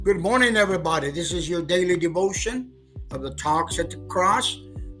Good morning, everybody. This is your daily devotion of the Talks at the Cross,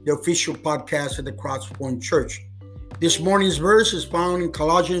 the official podcast of the Cross Point Church. This morning's verse is found in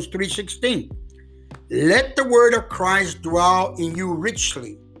Colossians 3:16. Let the word of Christ dwell in you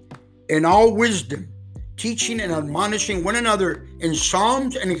richly, in all wisdom, teaching and admonishing one another in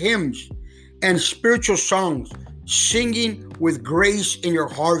psalms and hymns and spiritual songs, singing with grace in your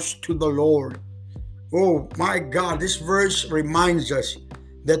hearts to the Lord. Oh my God, this verse reminds us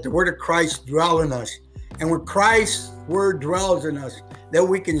that the word of Christ dwells in us. And when Christ's word dwells in us, that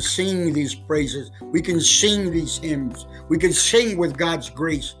we can sing these praises, we can sing these hymns, we can sing with God's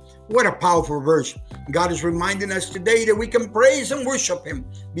grace. What a powerful verse. God is reminding us today that we can praise and worship Him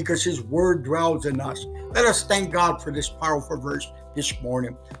because His word dwells in us. Let us thank God for this powerful verse this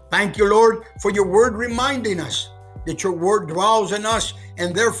morning. Thank you, Lord, for your word reminding us that your word dwells in us,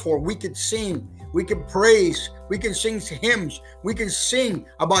 and therefore we can sing, we can praise, we can sing hymns, we can sing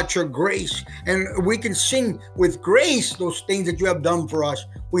about your grace, and we can sing with grace those things that you have done for us.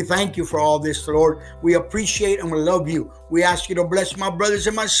 We thank you for all this, Lord. We appreciate and we love you. We ask you to bless my brothers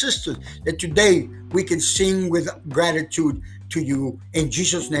and my sisters, that today we can sing with gratitude to you. In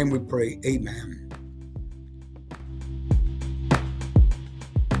Jesus' name we pray. Amen.